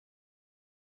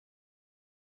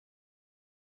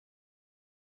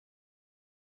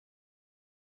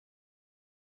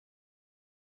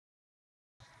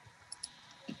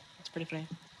pretty funny.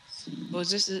 Oh, is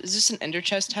this an ender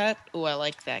chest hat? Oh, I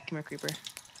like that. Come here, creeper.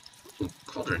 Ooh,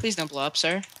 cauldron. Please don't blow up,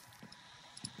 sir.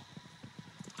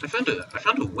 I found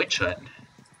a witch hut.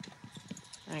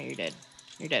 Oh, you're dead.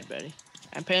 You're dead, buddy.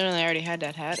 Apparently, I already had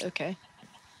that hat. Okay.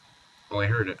 Oh, I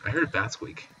heard it. I heard a bat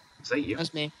squeak. Is that you? That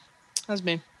was me. That was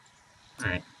me.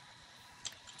 Alright.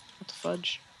 What the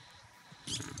fudge?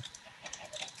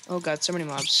 Oh god, so many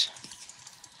mobs.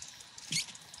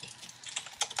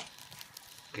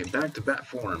 Okay, back to bat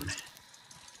form.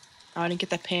 Oh, I didn't get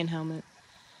that pan helmet.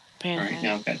 Pan Alright, hat.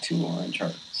 now I've got 2 orange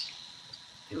hearts.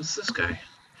 It was this guy.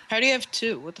 How do you have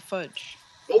 2? What the fudge?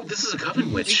 Oh, this is a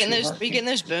coven witch. Where you getting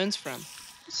those bones from?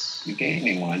 You gave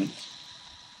me one.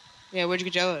 Yeah, where'd you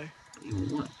get your other? You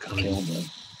want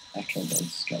I killed the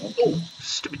skeleton. Oh,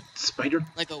 stupid spider.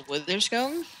 Like a wither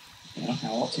skeleton? Yeah,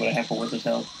 how else would I have a wither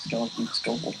skeleton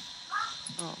skull?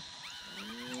 Oh.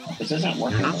 This isn't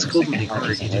working. You're not scolding me,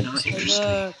 Carter. You do not interest me.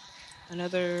 Look,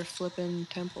 another flippin'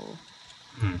 temple.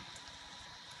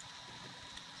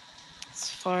 It's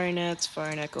fire net,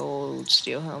 gold,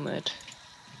 steel helmet,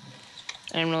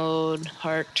 emerald,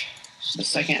 heart. The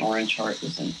second orange heart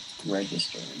isn't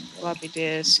registering. Floppy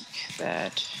disk,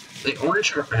 that. The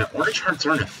orange hearts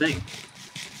aren't a thing.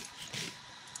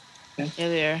 Yeah,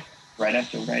 they are. Right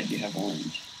after red, you have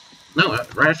orange. No,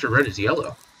 right after red is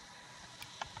yellow.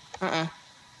 It's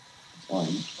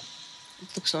orange.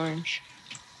 It looks orange.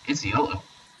 It's yellow.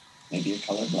 Maybe you're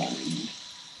colorblind.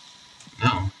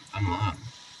 No, I'm not.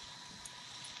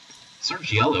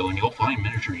 Search yellow and you'll find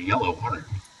miniature yellow heart.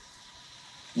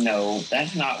 No,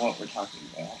 that's not what we're talking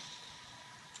about.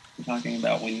 We're talking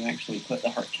about when you actually put the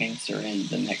heart cancer in,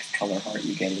 the next color heart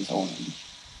you get is orange.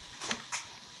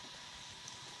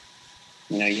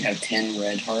 You know, you have 10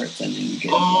 red hearts and then you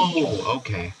get... Oh,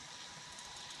 okay.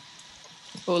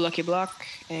 Oh, lucky block,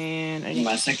 and I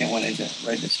my second one isn't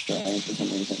registering for some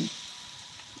reason.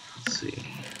 Let's see.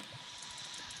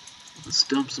 Let's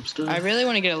dump some stuff. I really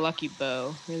want to get a lucky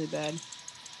bow, really bad.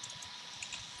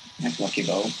 That's lucky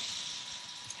bow.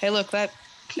 Hey, look, that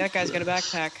guy's got a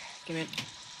backpack. Give it.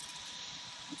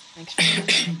 Thanks for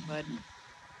that, bud.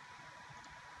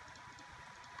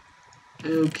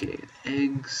 Okay,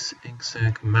 eggs, egg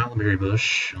sac, malberry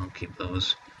bush. I'll keep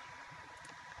those.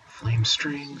 Flame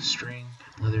string,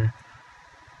 leather.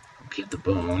 I'll keep the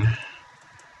bone.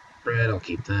 Bread, I'll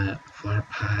keep that. Flower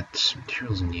pot,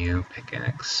 materials new,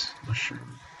 pickaxe,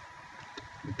 mushroom.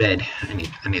 Bed. I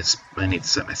need to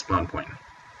set my spawn point.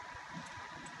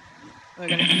 Oh, I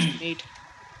gotta get some meat.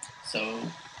 So,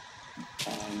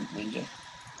 Ninja.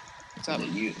 What's up? Was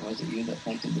it you that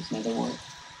planted this nether wart?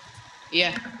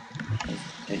 Yeah.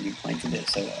 And you planted it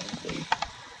so ugly.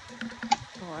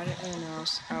 Oh, I didn't really know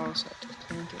how else I to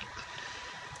plant it.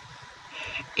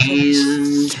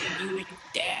 And Screw it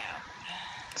down.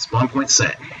 Spawn point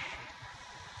set.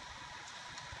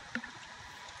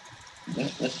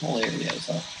 This whole area is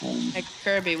a home. Hey,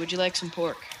 Kirby, would you like some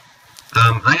pork?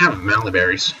 I have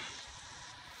malberries.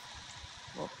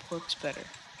 Well, pork's better.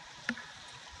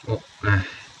 Well,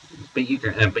 but you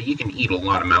can eat a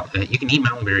lot of you can eat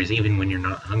malberries even when you're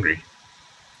not hungry.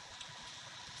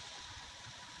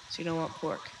 So you don't want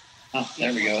pork. Oh,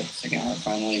 there we go. Second heart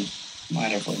finally might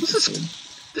have registered.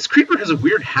 This creeper has a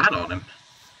weird hat on him.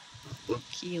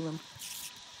 Kill him.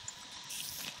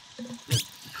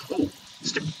 Oh,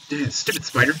 stupid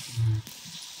spider.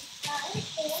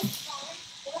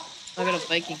 I got a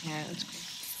Viking hat. That's cool.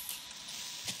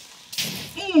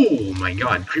 Oh my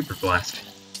god, creeper blast.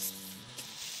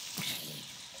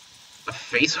 A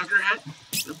facehugger hat?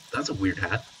 That's a weird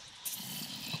hat.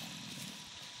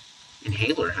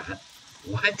 Inhaler hat.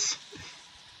 What?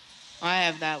 I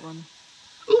have that one.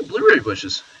 Oh, blueberry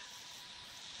bushes.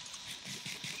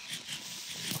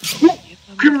 Oh,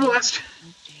 creeper blast.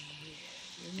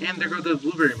 And there go the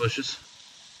blueberry bushes.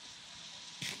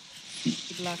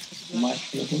 Lucky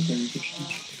blocks,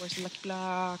 Where's the lucky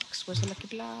blocks? Where's the lucky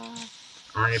blocks?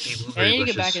 RIP I blueberry need to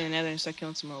bushes. get back in the nether and start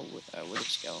killing some more wither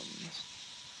skeletons.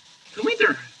 Who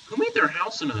made their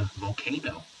house in a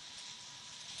volcano?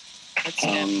 That's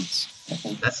Devin's.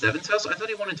 That's Devin's house? I thought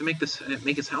he wanted to make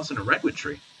his house in a redwood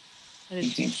tree. I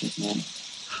didn't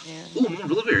Ooh, more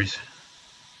blueberries.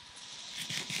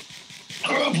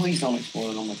 Oh, please don't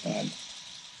explode. Oh my god.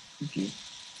 Thank you.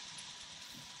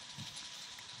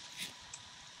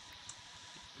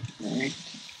 Alright.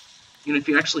 You know, if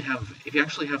you actually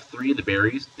have three of the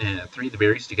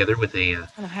berries together with a.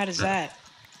 Oh, how does that?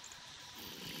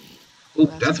 Oh,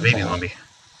 that's a baby zombie.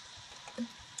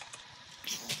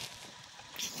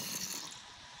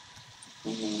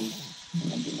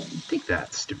 Take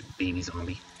that, stupid baby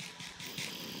zombie.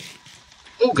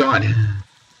 Oh god.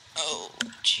 Oh,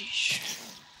 jeez.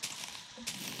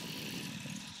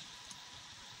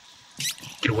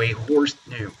 wait, horse.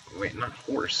 No, wait, not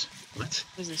horse. What?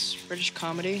 What is this, British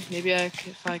comedy? Maybe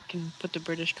if I can put the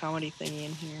British comedy thing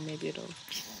in here, maybe it'll...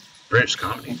 British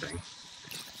comedy thing.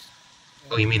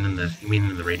 Oh, you mean in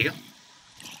the radio?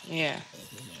 Yeah.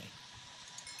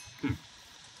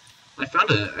 I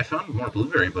found more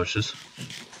blueberry bushes.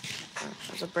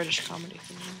 There's a British comedy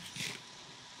thing.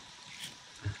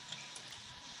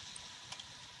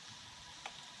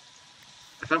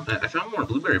 I found more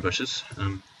blueberry bushes.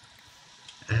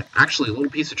 Actually, a little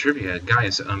piece of trivia,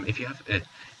 guys. If you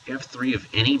have 3 of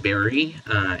any berry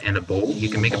and a bowl, you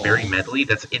can make a berry medley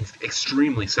that's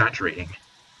extremely saturating.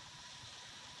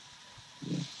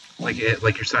 Like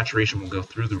your saturation will go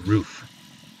through the roof.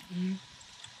 Mm-hmm.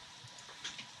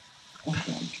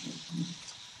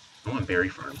 I want berry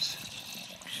farms.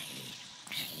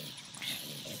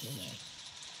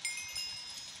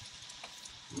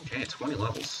 Okay, 20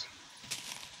 levels.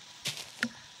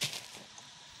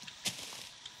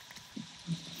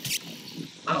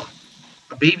 Oh,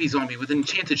 a baby zombie with an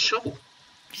enchanted shovel.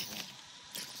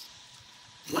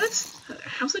 What?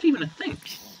 How's that even a thing?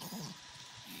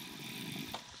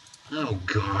 Oh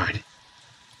god.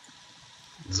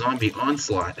 Zombie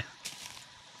onslaught.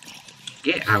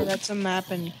 Get out. Yeah, that's a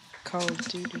map in Call of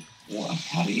Duty. Well,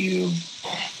 how do you...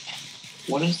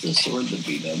 What is the sword that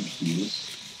B-Dubs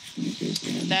uses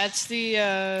in... That's the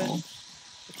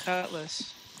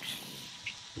cutlass.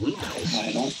 Blue bells?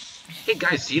 I don't... Hey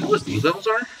guys, do you know what blue bells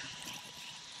are?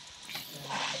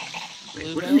 Wait,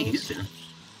 Blue what are they bells? used in?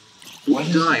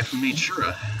 Blue dye from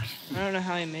Natura. I don't know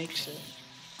how he makes it.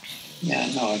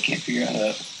 Yeah, no, I can't figure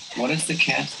out what is the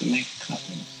cast to make a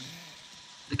cutlass?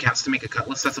 The cast to make a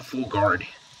cutlass, that's a full guard.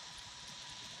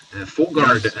 Full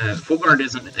guard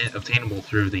isn't obtainable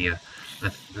through the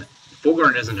full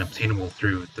guard isn't obtainable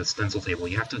through the stencil table.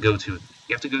 You have to go to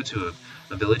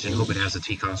a village and hope it has a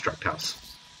T construct house.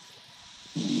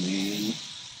 Oh, man.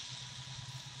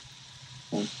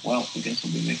 Well, I guess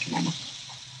I'll be making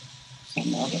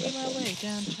something out of Get my way it.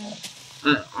 downtown.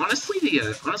 Honestly,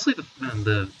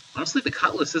 the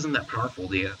cutlass isn't that powerful.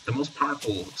 The most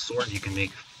powerful sword you can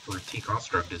make for T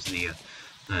construct is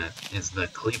the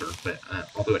cleaver, but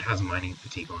although it has mining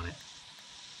fatigue on it.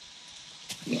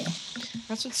 Yeah.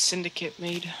 That's what Syndicate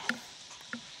made.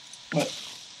 But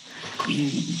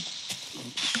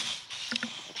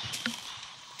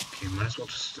Okay, might as well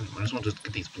just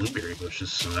get these blueberry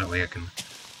bushes so that way I can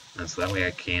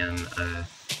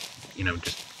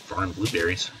just farm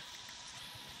blueberries.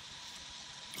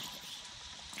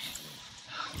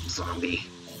 Zombie.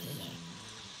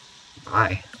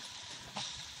 Bye.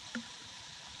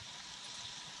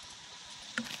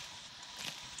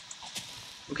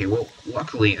 Okay, well,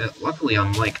 luckily,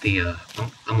 unlike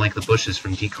the bushes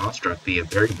from Deconstruct, the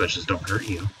berry bushes don't hurt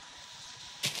you.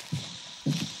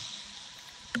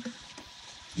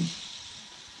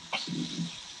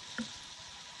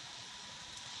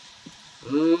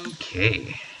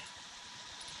 Okay.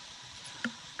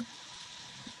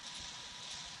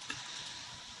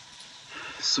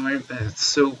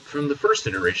 So from the first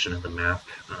iteration of the map,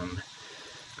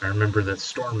 I remember that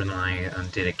Storm and I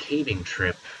did a caving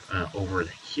trip over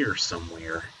here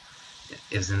somewhere.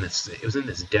 It was in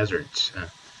this desert.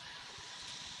 Let's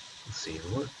see,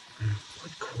 what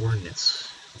coordinates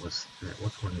was that?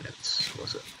 What coordinates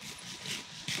was it?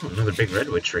 Oh, another big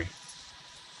redwood tree.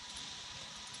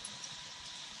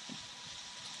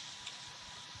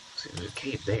 Let's see, there's a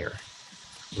cave there.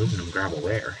 Aluminum gravel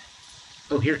there.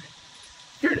 Oh, here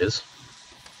it is.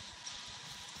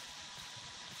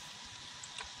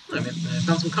 I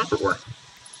found some copper ore.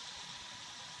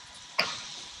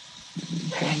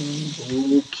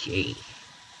 Okay.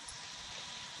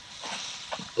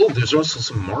 Oh, there's also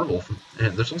some marble.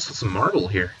 There's also some marble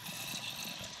here.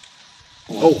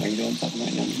 oh, are you doing something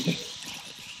right now?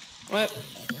 What?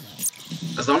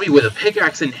 A zombie with a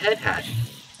pickaxe and head hat.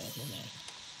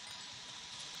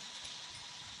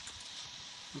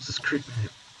 What's this creeper?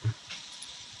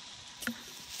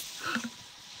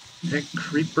 That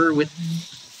creeper with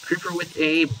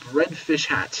a breadfish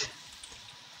hat.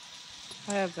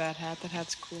 I have that hat. That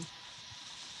hat's cool.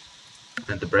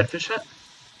 And the breadfish hat?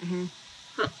 Mm-hmm.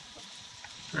 Huh.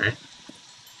 Alright.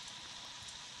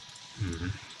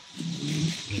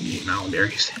 Eat mountain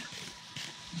berries.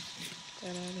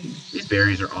 These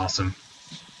berries are awesome.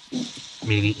 I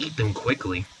mean, you eat them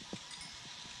quickly.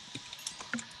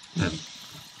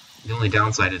 The only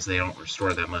downside is they don't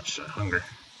restore that much hunger.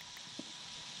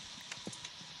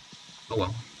 Oh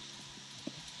well.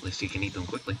 At least you can eat them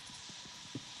quickly.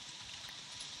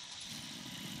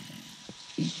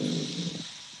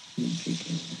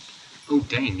 Oh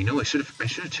dang! You know I should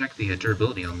have checked the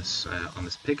durability on this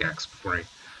pickaxe before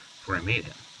I made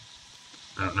it.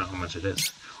 I don't know how much it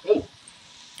is. Oh!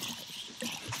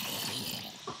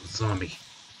 Zombie.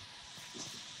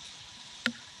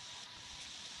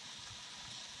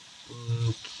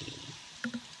 Okay.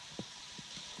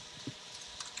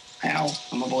 Ow,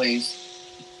 I'm ablaze.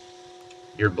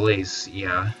 Your blaze,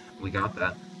 yeah, we got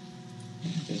that.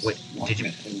 Just Wait, watching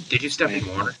it and did you step in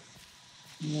water?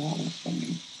 No, it's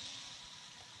funny.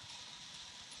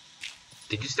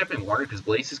 Did you step in water? Because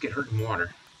blazes get hurt in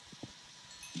water.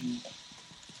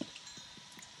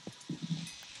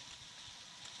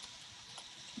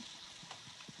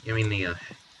 I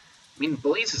mean,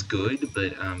 blaze is good,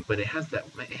 but it has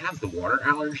the water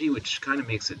allergy, which kind of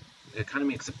makes it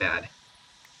bad.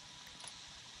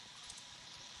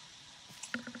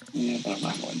 Yeah, but I'm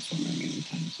not going swimming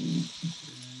anytime soon.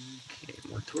 Okay,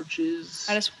 more torches.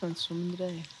 I just went swimming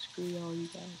today. Screw y'all, you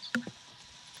guys.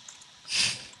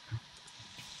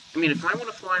 I mean, if I want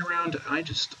to fly around, I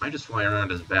just fly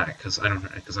around as a bat because I don't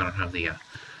have the I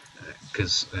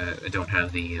don't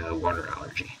have the water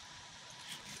allergy.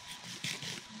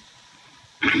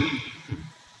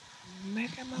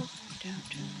 Make a move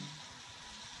downtown.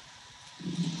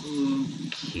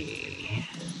 Okay.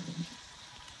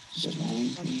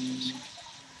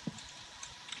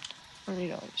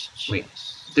 $40. Wait,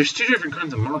 there's two different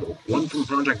kinds of marble. One from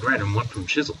Project Red and one from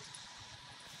Chisel.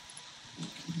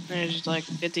 There's like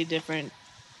 50 different,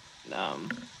 whatever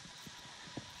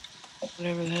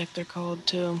the heck they're called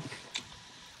too.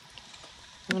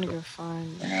 I'm gonna go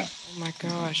find. Yeah. Oh my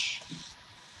gosh.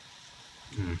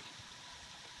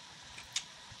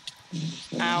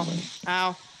 Ow.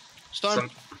 Ow. Storm.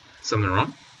 Something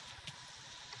wrong?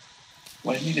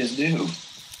 What did you just do?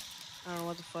 I don't know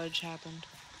what the fudge happened.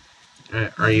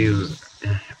 Are you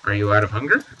out of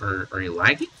hunger or are you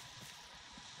laggy?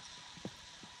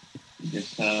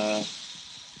 Just fell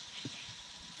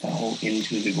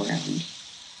into the ground.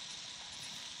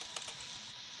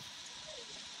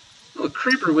 Oh, a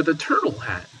creeper with a turtle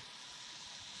hat.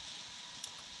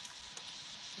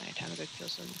 Alright, time to go kill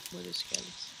some wither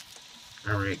skins.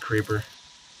 Alright, creeper.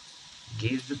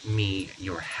 Give me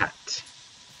your hat.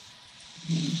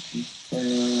 There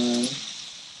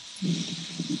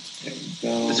we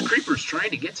go. This creeper's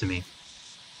trying to get to me.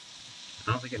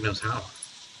 I don't think it knows how.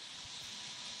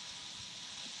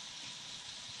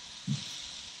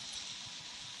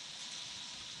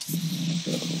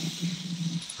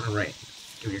 Alright,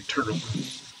 give me your turtle.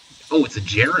 Oh, it's a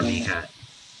Jeremy hat.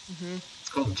 It's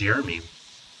called Jeremy.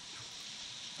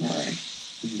 Alright.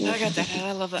 I got that hat.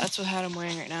 I love that. That's what hat I'm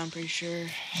wearing right now, I'm pretty sure.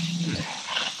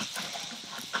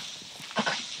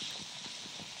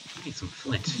 I need some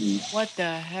flint. What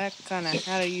the heck kind of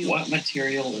hat are you? What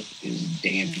material is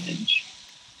damage?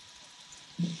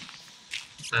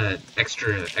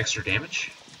 Extra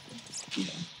damage?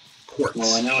 Yeah. Quartz.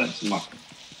 Well, I know it's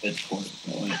quartz,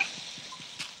 but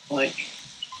like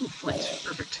Ooh, flint.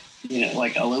 Perfect. You know,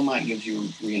 like alumite gives you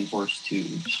reinforced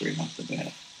 2 straight off the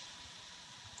bat.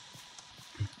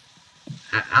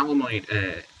 Alumite.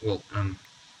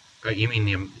 You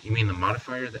mean the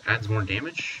modifier that adds more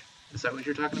damage? Is that what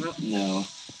you're talking about? No.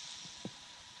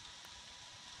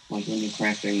 Like when you're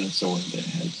crafting the sword that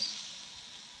has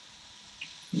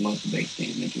the most base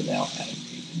damage without adding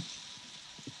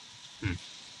damage.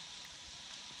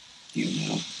 You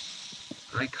know.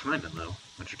 I kind of know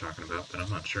what you're talking about, but I'm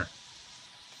not sure.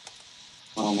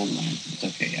 Well, never mind. It's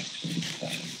okay, actually,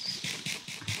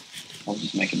 because I'll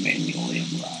just make it manually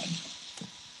and ride.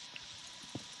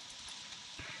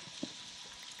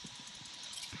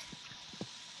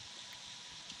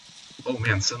 Oh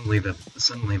man! Suddenly the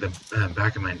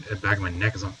back of my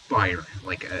neck is on fire,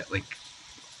 like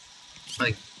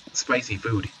spicy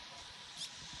food.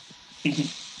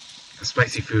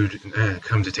 Spicy food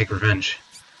come to take revenge.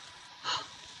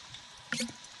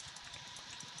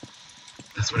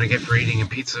 That's what I get for eating a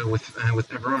pizza with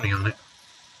pepperoni on it.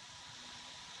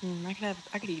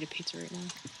 I could eat a pizza right now.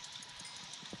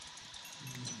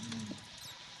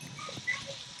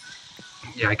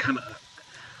 Yeah, I kind of.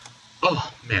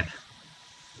 Oh man,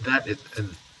 that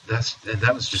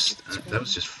was just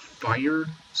fire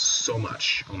so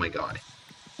much. Oh my god.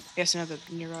 I guess another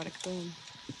neurotic boom.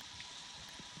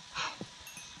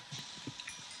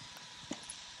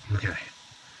 Okay.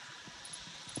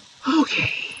 Okay.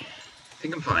 I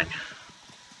think I'm fine.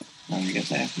 I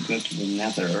guess I have to go to the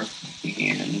nether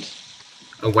and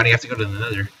Oh, why do you have to go to the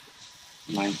nether?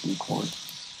 mine some quartz.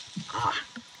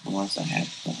 Unless I have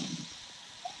some.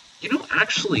 You know,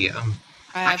 actually, I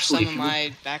have some in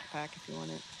my backpack if you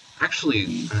want it.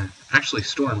 Actually,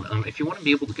 Storm, if you want to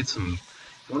be able to get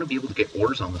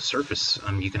ores on the surface,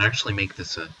 you can actually make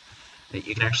this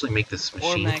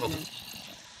machine called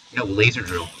laser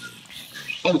drill.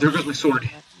 Oh, there goes my sword.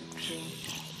 Okay.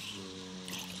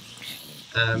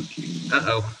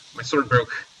 Uh-oh. My sword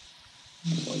broke.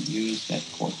 I'll use that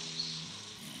corpse.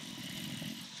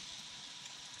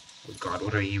 Oh god,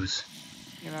 what do I use?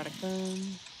 Neurotic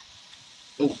bone.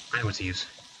 Oh, I know what to use.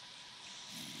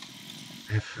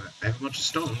 I have a bunch of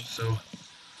stones, so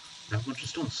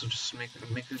just make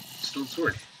a stone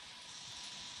sword.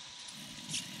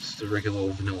 Just a regular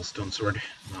old vanilla stone sword,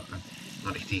 not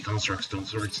a deconstruct stone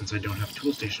sword, since I don't have a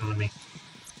tool station on me.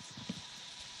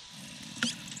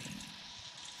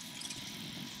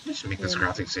 I should make this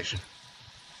crafting station.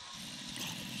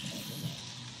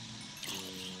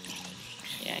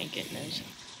 Yeah, I ain't getting those.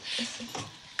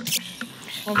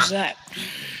 What was that?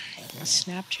 A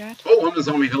Snapchat? Oh, I'm a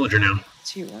zombie villager now.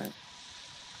 Let's see what.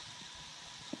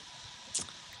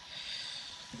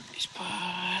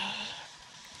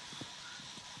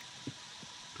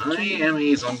 I am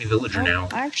a zombie villager now.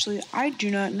 Actually, I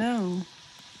do not know.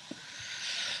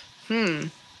 Yeah,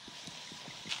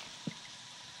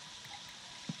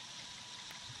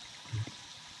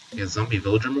 zombie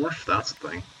villager morph? That's the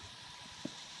thing.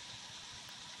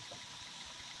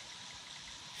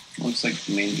 Looks like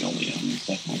the main building is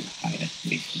definitely the highest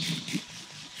base.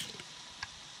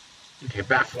 Okay,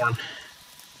 bat form.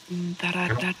 Yeah, I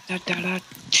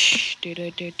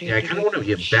kind of want to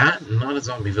be a bat, not a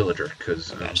zombie villager,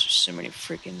 because... Oh gosh, there's so many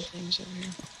freaking things over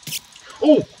here.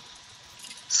 Oh!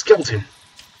 Skeleton!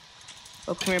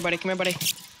 Oh, come here, buddy. Come here, buddy.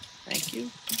 Thank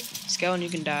you. Skeleton, you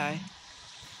can die.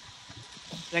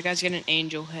 That guy's got an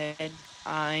angel head.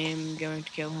 I am going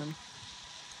to kill him.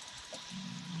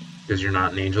 Because you're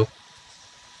not an angel?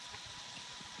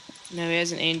 No, he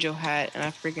has an angel hat, and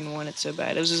I freaking want it so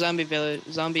bad. It was a zombie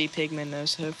pigman, though,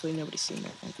 so hopefully nobody's seen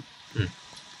that.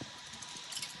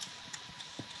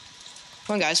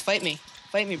 Come on, guys, fight me.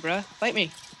 Fight me, bruh. Fight me.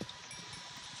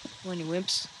 Come on, you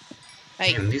wimps.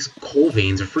 Hey. Man, these coal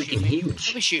veins are freaking huge.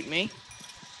 Don't be shooting me.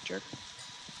 Jerk.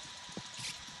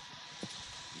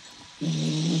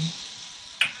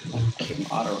 Okay.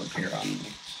 Auto repair on me.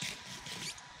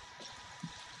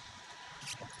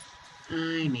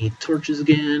 I need torches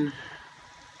again.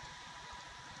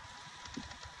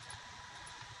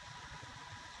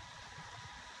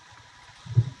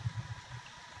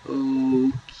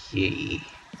 Okay.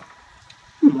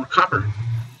 More copper.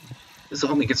 This will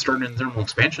help me get started in thermal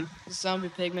expansion. The zombie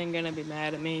pigman gonna be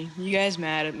mad at me. You guys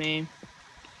mad at me.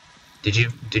 Did you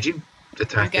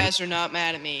attack You guys are not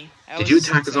mad at me. Did you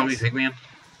attack a zombie pigman?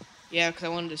 Yeah, because I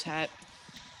wanted his hat.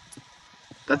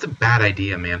 That's a bad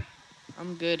idea, man.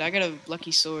 I'm good. I got a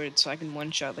lucky sword, so I can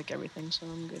one-shot like everything, so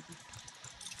I'm good.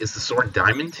 Is the sword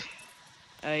diamond?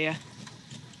 Yeah.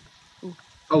 Ooh.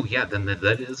 Oh, yeah, then that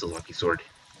is a lucky sword.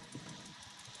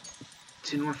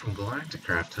 Tin ore from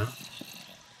Galacticraft, huh?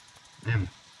 Man,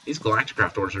 these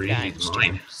Galacticraft ores are easy to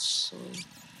mine.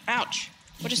 Ouch!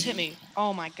 What just hit me?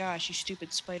 Oh my gosh, you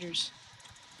stupid spiders.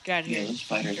 Get out of here. Yeah, those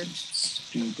spiders are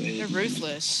stupid. They're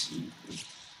ruthless.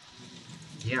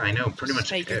 Yeah, I know. Pretty much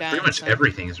son.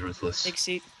 everything is ruthless. Take a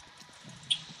seat.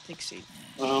 Take a seat.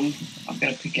 I've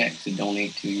got a pickaxe to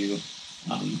donate to you,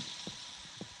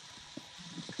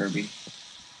 Kirby.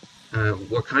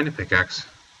 What kind of pickaxe?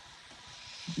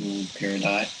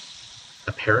 Peridot.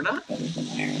 A peridot? Better than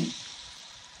iron.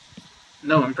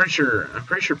 No, I'm pretty sure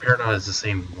peridot is the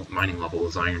same mining level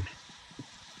as iron.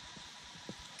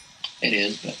 It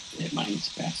is, but it mines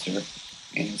faster, and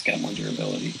it's got more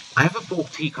durability. I have a full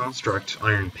T-construct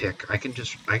iron pick. I can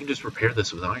just repair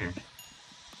this with iron.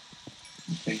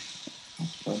 Okay,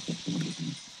 that's perfect.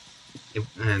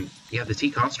 And yeah, the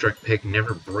T-construct pick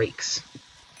never breaks.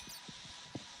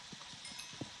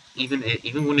 Even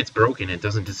when it's broken, it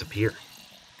doesn't disappear.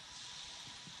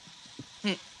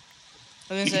 I was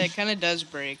gonna say it kind of does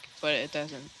break, but it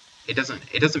doesn't. It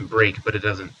doesn't break, but it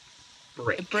doesn't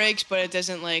break. It breaks, but it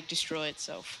doesn't like destroy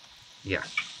itself. Yeah.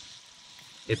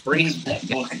 It breaks. That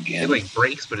book again. It like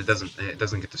breaks, but it doesn't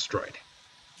get destroyed.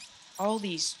 All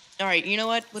these. All right, you know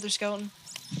what, Wither Skeleton?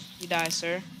 You die,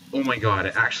 sir. Oh my god!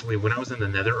 Actually, when I was in the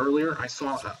Nether earlier, I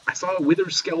saw a Wither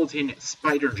Skeleton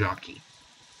spider jockey.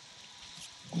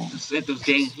 Those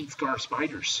dang heat scar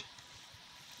spiders.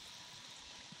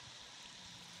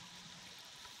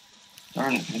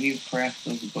 Darn it! How do you craft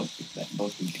those books? That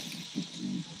book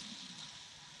again?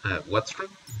 What's from?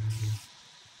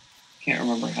 Can't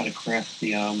remember how to craft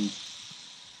the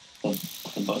book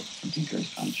from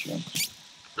Tinker's Construct.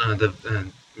 The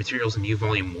materials in U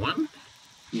Volume 1?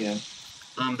 Yeah.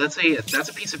 That's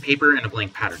a piece of paper and a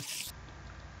blank pattern.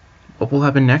 What will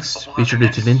happen next? Be sure to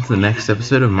tune in to the next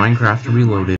episode of Minecraft Reloaded.